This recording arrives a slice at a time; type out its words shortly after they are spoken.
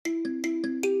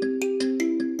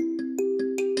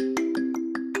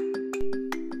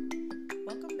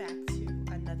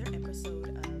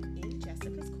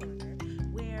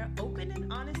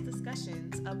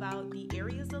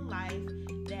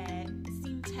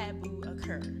taboo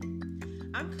occur.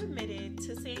 I'm committed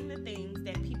to saying the things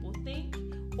that people think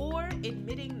or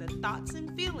admitting the thoughts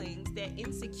and feelings that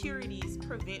insecurities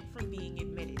prevent from being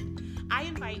admitted. I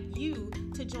invite you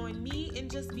to join me in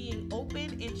just being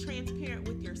open and transparent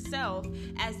with yourself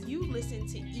as you listen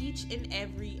to each and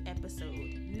every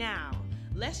episode. Now,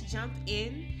 let's jump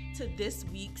in to this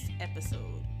week's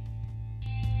episode.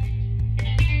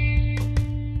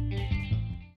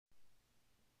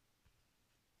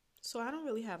 So I don't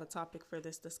really have a topic for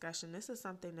this discussion. This is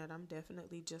something that I'm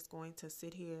definitely just going to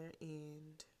sit here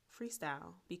and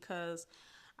freestyle because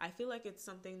I feel like it's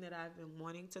something that I've been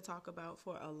wanting to talk about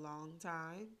for a long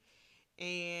time.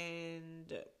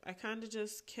 And I kind of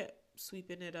just kept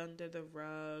sweeping it under the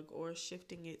rug or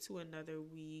shifting it to another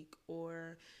week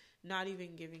or not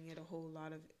even giving it a whole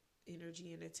lot of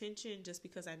energy and attention just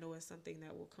because I know it's something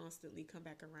that will constantly come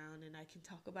back around and I can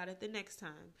talk about it the next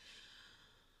time.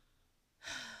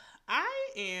 I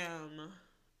am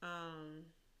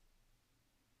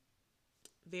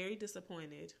very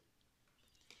disappointed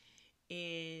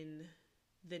in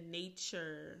the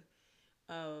nature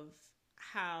of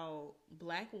how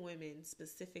Black women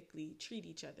specifically treat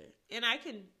each other. And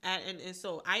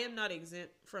so I am not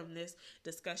exempt from this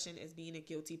discussion as being a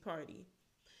guilty party.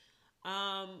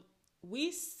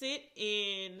 We sit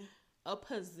in a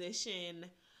position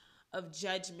of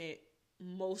judgment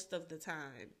most of the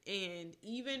time. And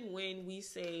even when we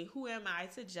say, who am I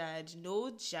to judge?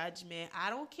 No judgment. I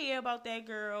don't care about that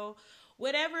girl.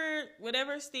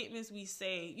 Whatever statements we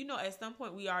say, at some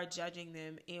point we are judging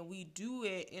them, and we do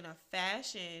it in a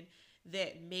fashion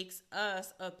that makes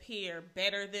us appear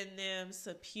better than them,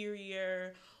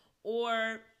 superior,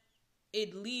 or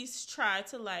at least try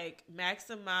to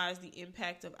maximize the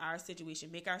impact of our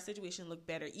situation, make our situation look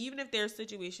better. Even if their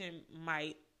situation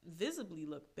might visibly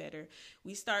look better,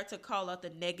 we start to call out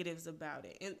the negatives about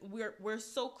it. And we're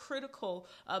so critical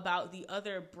about the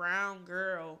other brown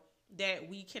girl that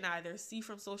we can either see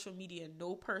from social media,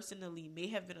 know personally, may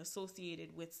have been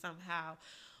associated with somehow,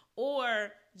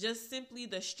 or just simply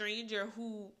the stranger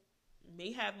who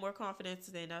may have more confidence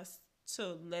than us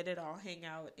to let it all hang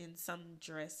out in some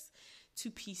dress,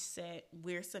 two-piece set,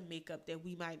 wear some makeup that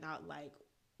we might not like,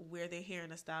 wear their hair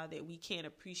in a style that we can't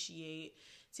appreciate,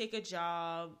 take a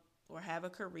job or have a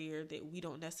career that we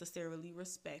don't necessarily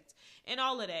respect, and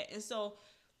all of that. And so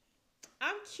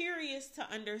I'm curious to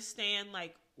understand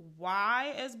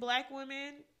why as Black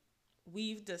women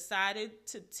we've decided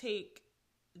to take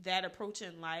that approach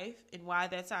in life and why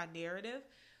that's our narrative.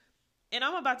 And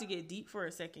I'm about to get deep for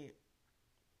a second.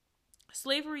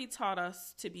 Slavery taught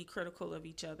us to be critical of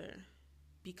each other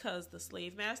because the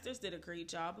slave masters did a great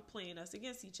job of playing us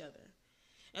against each other.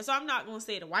 And so I'm not going to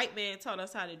say the white man taught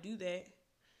us how to do that,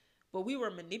 but we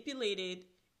were manipulated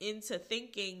into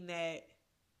thinking that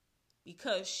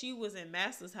because she was in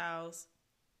master's house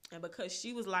and because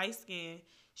she was light-skinned,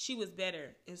 she was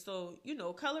better. And so,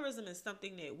 colorism is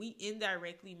something that we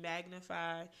indirectly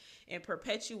magnify and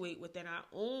perpetuate within our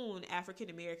own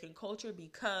African-American culture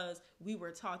because we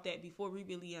were taught that before we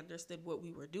really understood what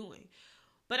we were doing.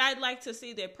 But I'd like to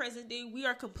say that present day, we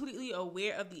are completely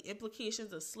aware of the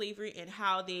implications of slavery and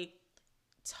how they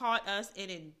taught us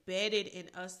and embedded in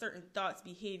us certain thoughts,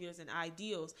 behaviors, and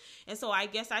ideals. And so I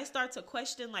guess I start to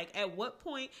question, at what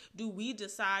point do we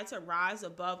decide to rise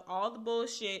above all the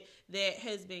bullshit that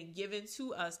has been given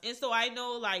to us? And so I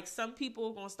know, some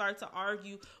people are going to start to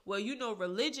argue, well,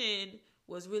 religion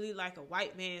was really a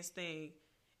white man's thing.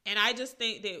 And I just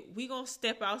think that we're going to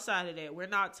step outside of that. We're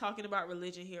not talking about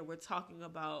religion here. We're talking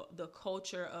about the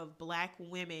culture of Black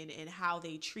women and how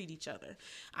they treat each other.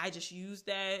 I just use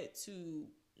that to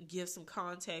give some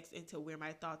context into where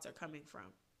my thoughts are coming from.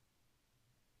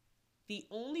 The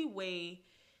only way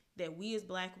that we as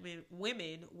Black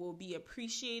women will be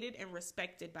appreciated and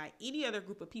respected by any other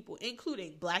group of people,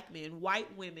 including Black men,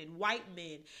 white women, white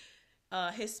men,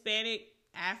 Hispanic,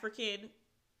 African,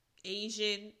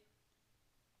 Asian,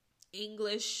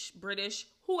 English, British,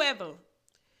 whoever,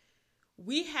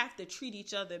 we have to treat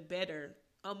each other better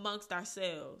amongst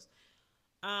ourselves.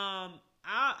 I'll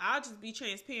just be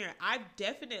transparent. I've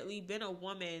definitely been a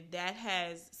woman that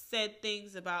has said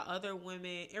things about other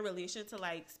women in relation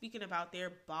to speaking about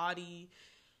their body,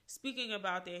 speaking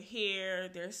about their hair,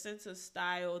 their sense of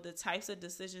style, the types of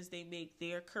decisions they make,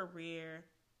 their career,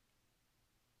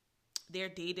 their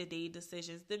day-to-day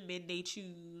decisions, the men they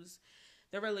choose,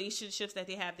 the relationships that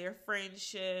they have, their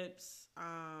friendships,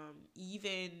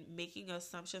 even making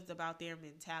assumptions about their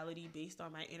mentality based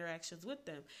on my interactions with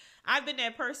them. I've been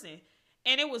that person.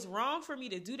 And it was wrong for me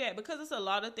to do that because it's a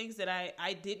lot of things that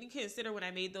I didn't consider when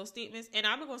I made those statements. And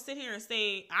I'm going to sit here and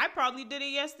say, I probably did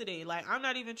it yesterday. I'm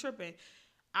not even tripping.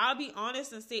 I'll be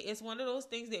honest and say it's one of those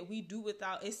things that we do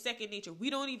without, it's second nature. We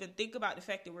don't even think about the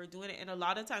fact that we're doing it. And a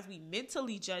lot of times we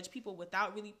mentally judge people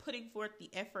without really putting forth the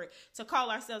effort to call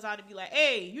ourselves out and be like,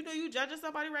 hey, you know, you judging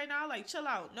somebody right now? Like, chill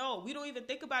out. No, we don't even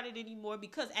think about it anymore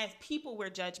because as people, we're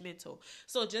judgmental.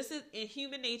 So just as in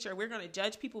human nature, we're going to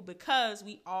judge people because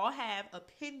we all have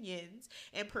opinions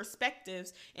and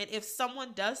perspectives. And if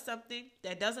someone does something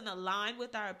that doesn't align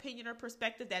with our opinion or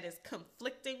perspective, that is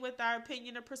conflicting with our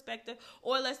opinion or perspective,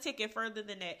 or let's take it further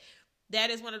than that,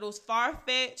 that is one of those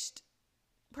far-fetched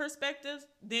perspectives,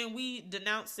 then we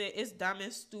denounce it. It's dumb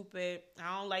and stupid.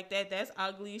 I don't like that. That's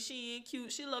ugly. She ain't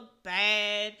cute. She look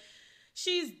bad.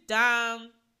 She's dumb.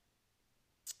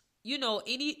 You know,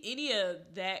 any of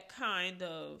that kind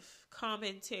of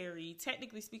commentary,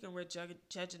 technically speaking, we're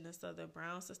judging this other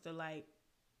brown sister. Like,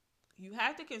 you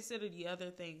have to consider the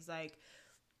other things. Like,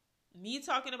 me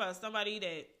talking about somebody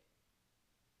that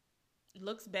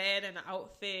looks bad in an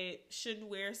outfit, shouldn't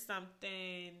wear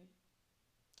something,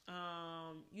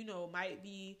 you know, might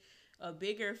be a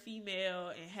bigger female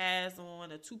and has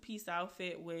on a two-piece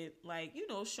outfit with, like, you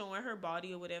know, showing her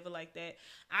body or whatever like that.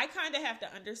 I kind of have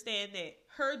to understand that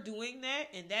her doing that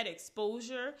and that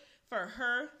exposure for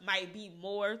her might be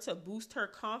more to boost her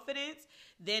confidence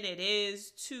than it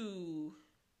is to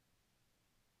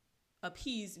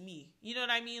appease me. You know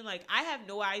what I mean? Like, I have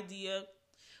no idea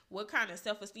what kind of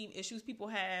self-esteem issues people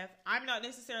have. I'm not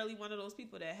necessarily one of those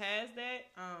people that has that.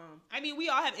 I mean, we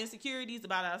all have insecurities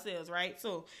about ourselves, right?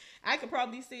 So I could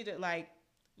probably say that, like,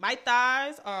 my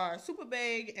thighs are super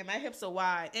big and my hips are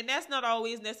wide. And that's not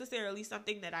always necessarily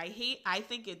something that I hate. I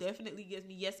think it definitely gives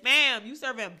me, yes, ma'am, you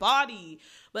serving body.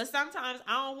 But sometimes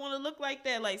I don't want to look like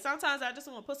that. Like, sometimes I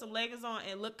just want to put some leggings on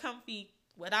and look comfy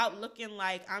without looking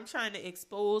like I'm trying to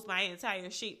expose my entire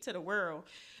shape to the world.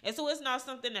 And so it's not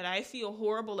something that I feel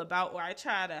horrible about or I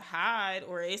try to hide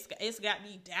or it's got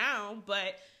me down.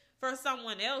 But for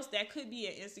someone else, that could be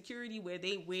an insecurity where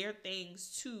they wear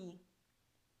things to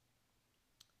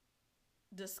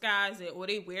disguise it or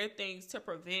they wear things to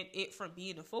prevent it from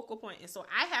being a focal point. And so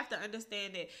I have to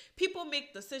understand that people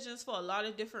make decisions for a lot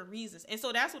of different reasons. And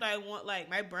so that's what I want, like,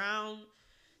 my brown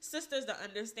sisters to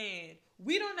understand.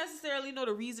 We don't necessarily know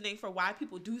the reasoning for why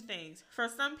people do things. For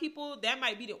some people, that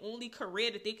might be the only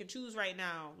career that they can choose right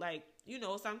now. Like, you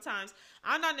know, sometimes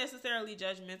I'm not necessarily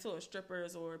judgmental of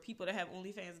strippers or people that have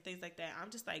OnlyFans and things like that. I'm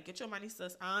just like, get your money,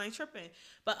 sis. I ain't tripping.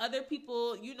 But other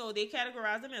people, you know, they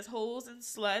categorize them as hoes and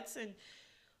sluts and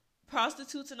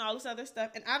prostitutes and all this other stuff.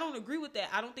 And I don't agree with that.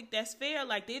 I don't think that's fair.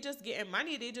 Like, they're just getting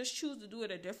money. They just choose to do it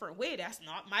a different way. That's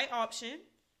not my option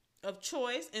of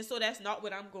choice, and so that's not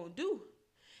what I'm gonna do.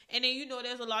 And then, you know,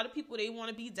 there's a lot of people, they want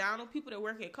to be down on people that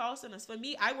work at call centers. For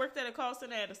me, I worked at a call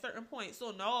center at a certain point, so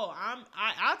no,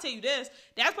 I'll tell you this,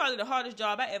 that's probably the hardest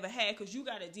job I ever had, because you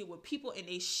got to deal with people and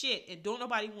they shit, and don't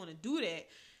nobody want to do that,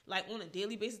 like, on a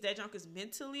daily basis. That junk is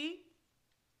mentally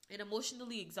and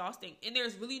emotionally exhausting, and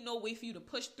there's really no way for you to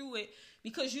push through it,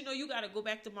 because, you know, you got to go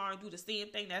back tomorrow and do the same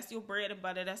thing. That's your bread and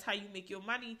butter. That's how you make your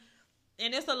money.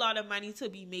 And it's a lot of money to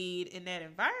be made in that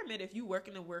environment if you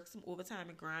working to work some overtime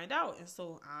and grind out. And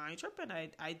so I ain't tripping.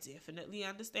 I definitely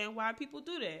understand why people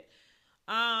do that.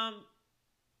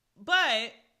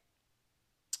 But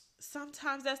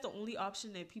sometimes that's the only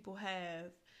option that people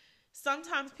have.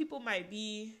 Sometimes people might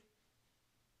be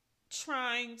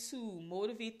trying to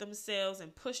motivate themselves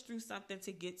and push through something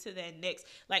to get to that next.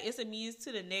 Like, it's a means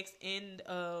to the next end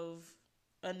of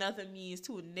another means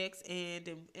to a next end,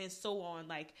 and so on.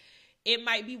 Like, it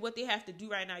might be what they have to do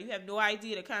right now. You have no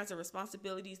idea the kinds of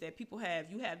responsibilities that people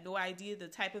have. You have no idea the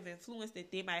type of influence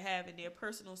that they might have in their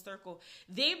personal circle.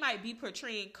 They might be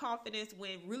portraying confidence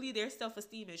when really their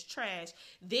self-esteem is trash.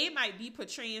 They might be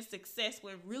portraying success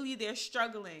when really they're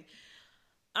struggling.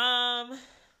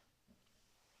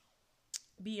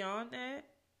 Beyond that,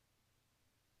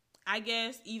 I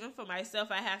guess even for myself,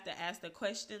 I have to ask the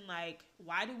question, like,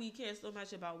 why do we care so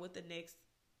much about what the next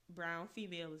brown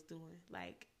female is doing?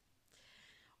 Like,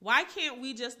 why can't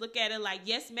we just look at it like,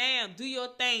 yes, ma'am, do your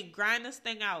thing, grind this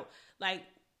thing out? Like,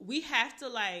 we have to,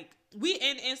 like,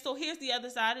 and so here's the other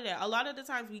side of that. A lot of the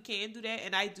times we can do that,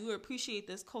 and I do appreciate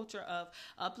this culture of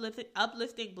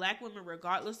uplifting Black women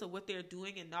regardless of what they're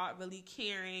doing, and not really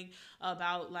caring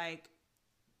about, like,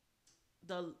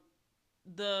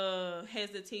 the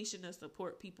hesitation to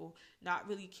support people, not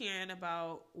really caring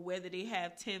about whether they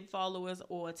have 10 followers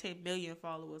or 10 million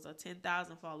followers or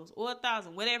 10,000 followers or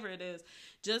 1,000, whatever it is.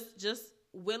 Just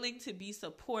willing to be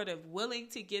supportive, willing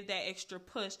to give that extra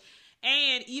push.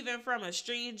 And even from a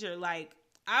stranger, like,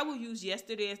 I will use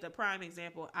yesterday as the prime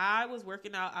example. I was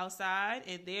working out outside,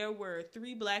 and there were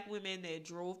 3 black women that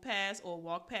drove past or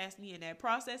walked past me in that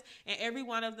process, and every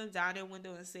one of them down their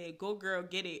window and said, "Go girl,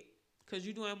 get it, because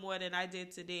you're doing more than I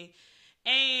did today."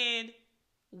 And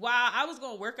while I was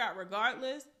going to work out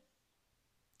regardless,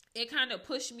 it kind of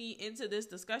pushed me into this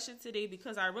discussion today,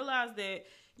 because I realized that,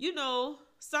 you know,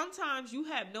 sometimes you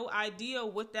have no idea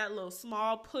what that little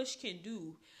small push can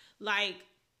do. Like,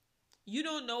 you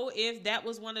don't know if that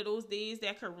was one of those days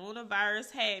that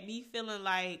coronavirus had me feeling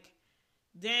like,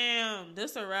 damn,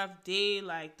 this a rough day.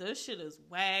 Like, this shit is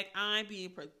whack. I ain't being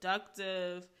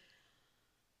productive.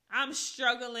 I'm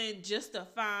struggling just to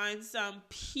find some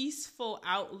peaceful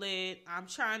outlet. I'm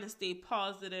trying to stay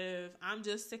positive. I'm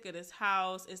just sick of this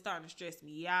house. It's starting to stress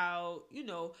me out. You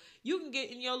know, you can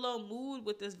get in your little mood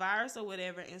with this virus or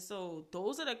whatever. And so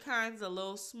those are the kinds of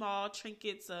little small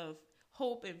trinkets of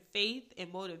hope and faith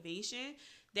and motivation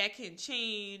that can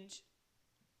change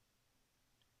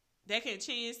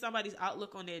somebody's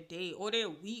outlook on their day or their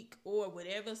week or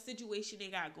whatever situation they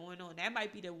got going on. That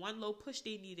might be the one little push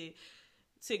they needed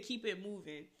to keep it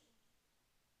moving.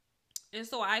 And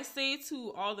so I say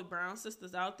to all the brown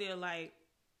sisters out there, like,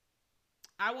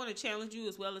 I want to challenge you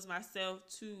as well as myself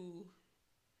to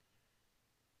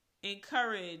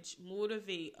encourage,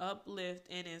 motivate, uplift,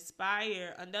 and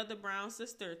inspire another brown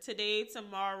sister today,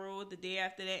 tomorrow, the day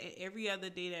after that, and every other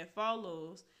day that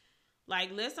follows.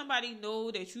 Like, let somebody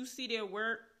know that you see their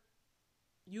work,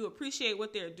 you appreciate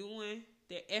what they're doing,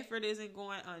 their effort isn't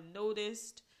going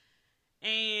unnoticed.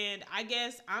 And I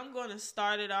guess I'm going to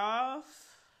start it off,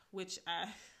 which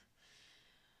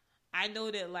I know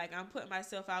that, like, I'm putting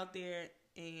myself out there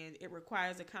and it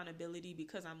requires accountability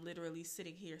because I'm literally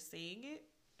sitting here saying it.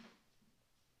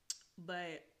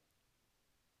 But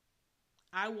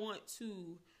I want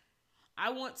to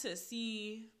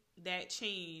see that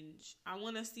change. I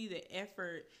want to see the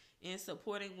effort in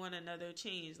supporting one another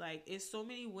change. Like, it's so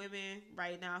many women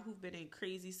right now who've been in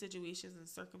crazy situations and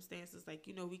circumstances. Like,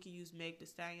 you know, we can use Meg Thee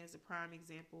Stallion as a prime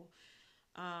example.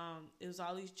 It was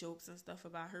all these jokes and stuff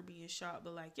about her being shot,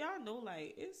 but like, y'all know,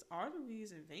 like, it's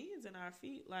arteries and veins in our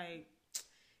feet. Like,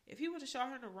 if he would have shot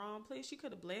her in the wrong place, she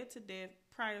could have bled to death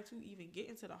prior to even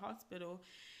getting to the hospital.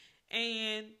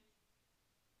 And,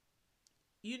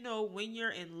 you know, when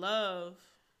you're in love,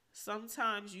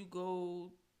 sometimes you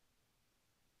go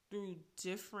through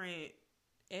different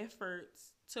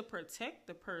efforts to protect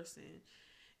the person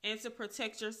and to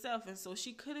protect yourself. And so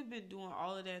she could have been doing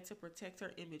all of that to protect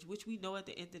her image, which we know at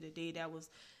the end of the day that was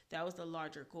the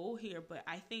larger goal here. But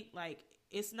I think, like,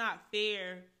 it's not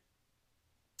fair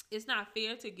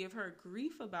to give her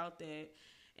grief about that.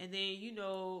 And then, you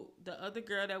know, the other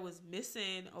girl that was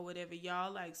missing or whatever,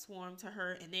 y'all like swarmed to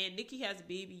her. And then Nicki has a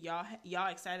baby. Y'all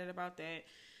excited about that.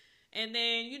 And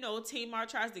then, you know, Tamar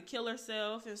tries to kill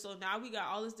herself. And so now we got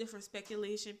all this different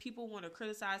speculation. People want to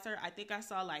criticize her. I think I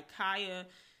saw, like, Kaya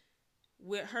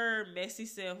with her messy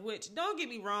self, which, don't get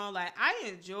me wrong, like, I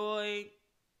enjoy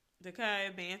the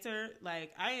Kaya banter.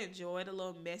 Like, I enjoy the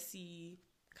little messy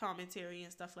commentary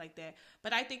and stuff like that.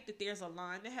 But I think that there's a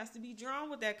line that has to be drawn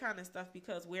with that kind of stuff,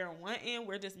 because we're on one end,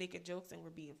 we're just making jokes and we're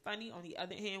being funny. On the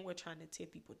other hand, we're trying to tear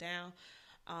people down.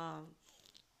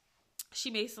 She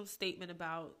made some statement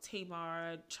about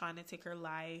Tamar trying to take her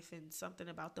life and something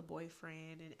about the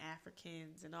boyfriend and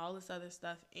Africans and all this other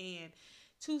stuff. And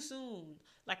too soon.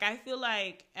 Like, I feel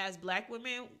like as Black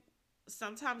women,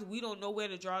 sometimes we don't know where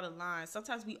to draw the line.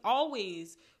 Sometimes we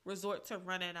always resort to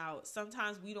running out.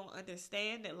 Sometimes we don't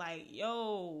understand that, like,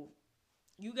 yo,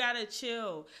 you gotta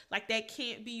chill. Like, that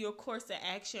can't be your course of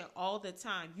action all the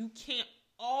time. You can't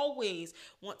always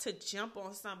want to jump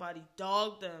on somebody,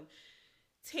 dog them,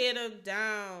 tear them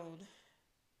down,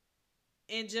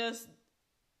 and just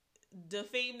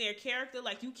defame their character.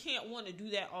 Like, you can't want to do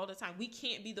that all the time. We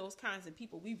can't be those kinds of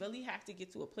people. We really have to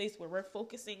get to a place where we're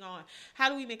focusing on how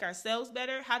do we make ourselves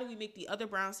better, how do we make the other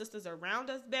brown sisters around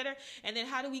us better, and then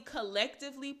how do we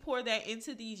collectively pour that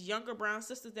into these younger brown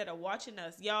sisters that are watching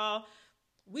us. Y'all,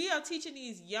 we are teaching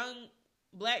these young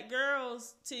Black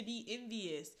girls to be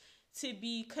envious, to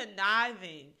be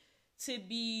conniving, to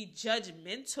be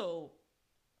judgmental,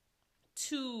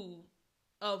 to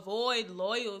avoid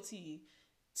loyalty,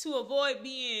 to avoid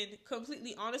being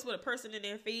completely honest with a person in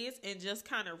their face and just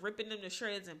kind of ripping them to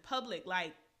shreds in public.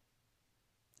 Like,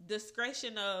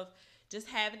 discretion of just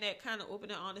having that kind of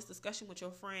open and honest discussion with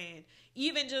your friend.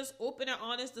 Even just open and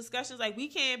honest discussions. Like, we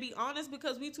can't be honest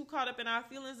because we too caught up in our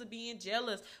feelings of being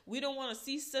jealous. We don't want to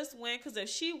see sis win, because if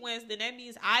she wins, then that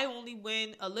means I only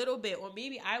win a little bit, or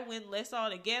maybe I win less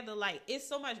altogether. Like, it's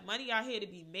so much money out here to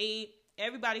be made.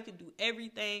 Everybody can do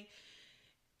everything.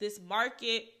 This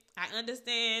market I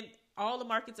understand all the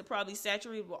markets are probably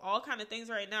saturated with all kind of things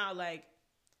right now. Like,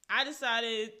 I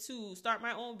decided to start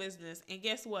my own business, and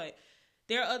guess what?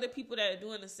 There are other people that are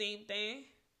doing the same thing.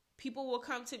 People will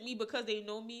come to me because they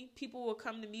know me. People will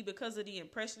come to me because of the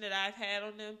impression that I've had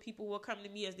on them. People will come to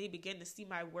me as they begin to see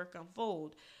my work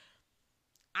unfold.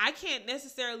 I can't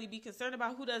necessarily be concerned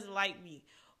about who doesn't like me.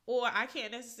 Or I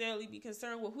can't necessarily be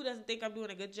concerned with who doesn't think I'm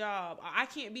doing a good job. Or I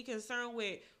can't be concerned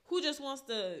with who just wants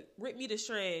to rip me to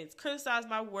shreds, criticize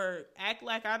my work, act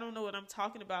like I don't know what I'm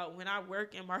talking about when I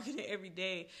work and market it every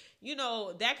day. You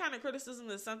know, that kind of criticism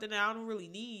is something that I don't really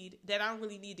need,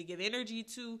 to give energy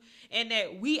to, and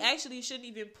that we actually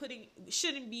shouldn't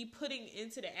be putting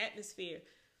into the atmosphere.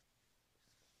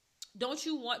 Don't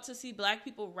you want to see Black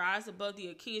people rise above the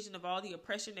occasion of all the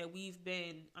oppression that we've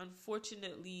been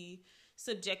unfortunately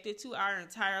subjected to our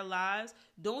entire lives?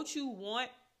 Don't you want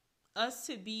us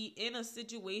to be in a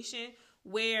situation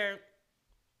where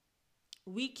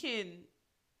we can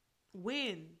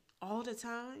win all the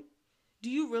time? Do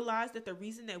you realize that the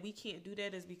reason that we can't do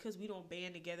that is because we don't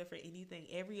band together for anything?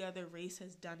 Every other race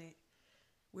has done it.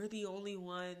 We're the only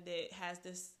one that has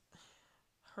this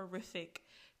horrific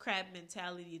crab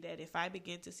mentality that if I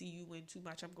begin to see you win too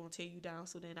much, I'm going to tear you down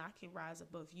so then I can rise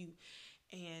above you,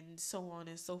 and so on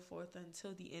and so forth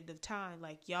until the end of time.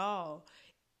 Like, y'all,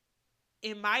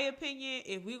 in my opinion,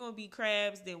 if we're going to be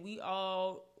crabs, then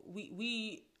I'll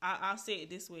say it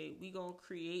this way. We going to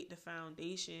create the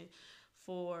foundation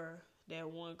for that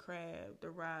one crab to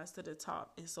rise to the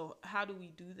top. And so how do we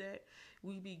do that?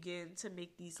 We begin to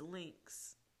make these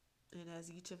links. And as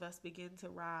each of us begin to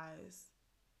rise,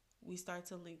 we start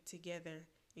to link together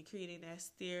and creating that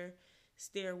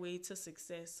stairway to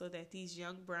success, so that these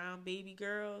young brown baby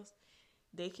girls,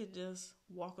 they can just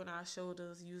walk on our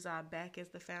shoulders, use our back as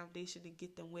the foundation to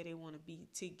get them where they want to be,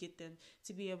 to get them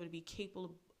to be able to be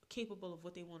capable of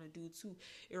what they want to do, to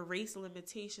erase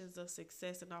limitations of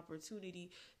success and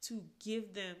opportunity, to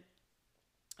give them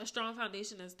a strong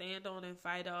foundation to stand on and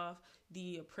fight off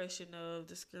the oppression of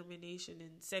discrimination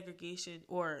and segregation,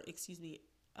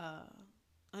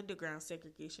 underground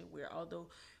segregation, where although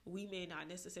we may not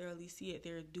necessarily see it,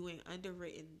 they're doing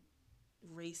underwritten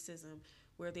racism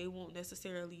where they won't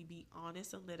necessarily be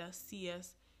honest and let us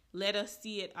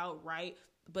see it outright,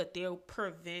 but they'll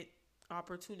prevent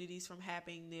opportunities from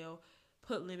happening. They'll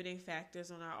put limiting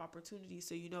factors on our opportunities.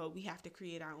 So, we have to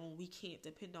create our own. We can't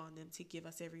depend on them to give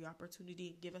us every opportunity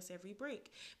and give us every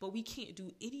break. But we can't do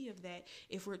any of that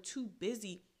if we're too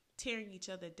busy tearing each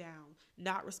other down,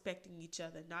 not respecting each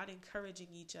other, not encouraging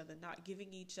each other, not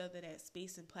giving each other that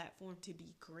space and platform to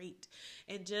be great,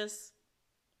 and just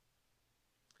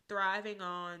thriving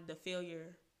on the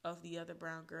failure of the other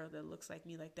brown girl that looks like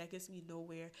me. Like, that gets me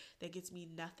nowhere. That gets me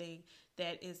nothing.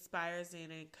 That inspires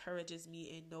and encourages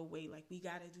me in no way. Like, we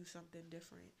got to do something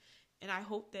different. And I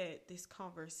hope that this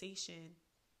conversation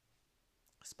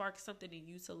sparks something in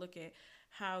you to look at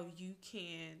how you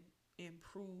can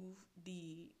improve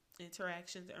the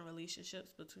interactions and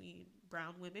relationships between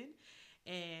brown women,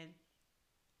 and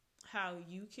how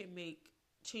you can make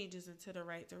changes into the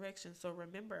right direction. So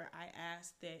remember, I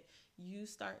ask that you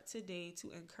start today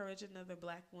to encourage another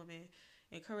Black woman,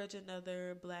 encourage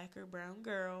another Black or brown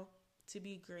girl to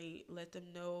be great. Let them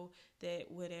know that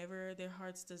whatever their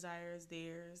heart's desire is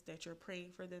theirs, that you're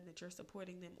praying for them, that you're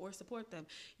supporting them, or support them.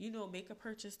 Make a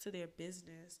purchase to their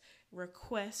business,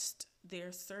 request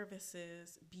their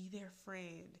services, be their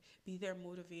friend, be their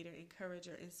motivator,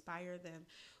 encourager, inspire them.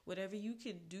 Whatever you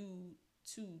can do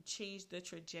to change the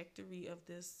trajectory of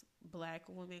this Black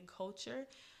woman culture,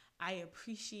 I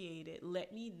appreciate it.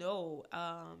 Let me know.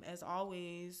 As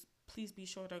always, please be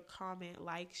sure to comment,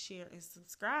 like, share, and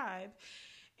subscribe.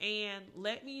 And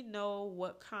let me know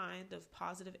what kind of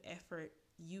positive effort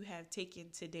you have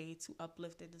taken today to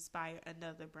uplift and inspire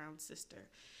another brown sister.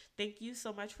 Thank you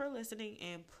so much for listening,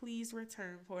 and please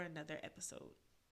return for another episode.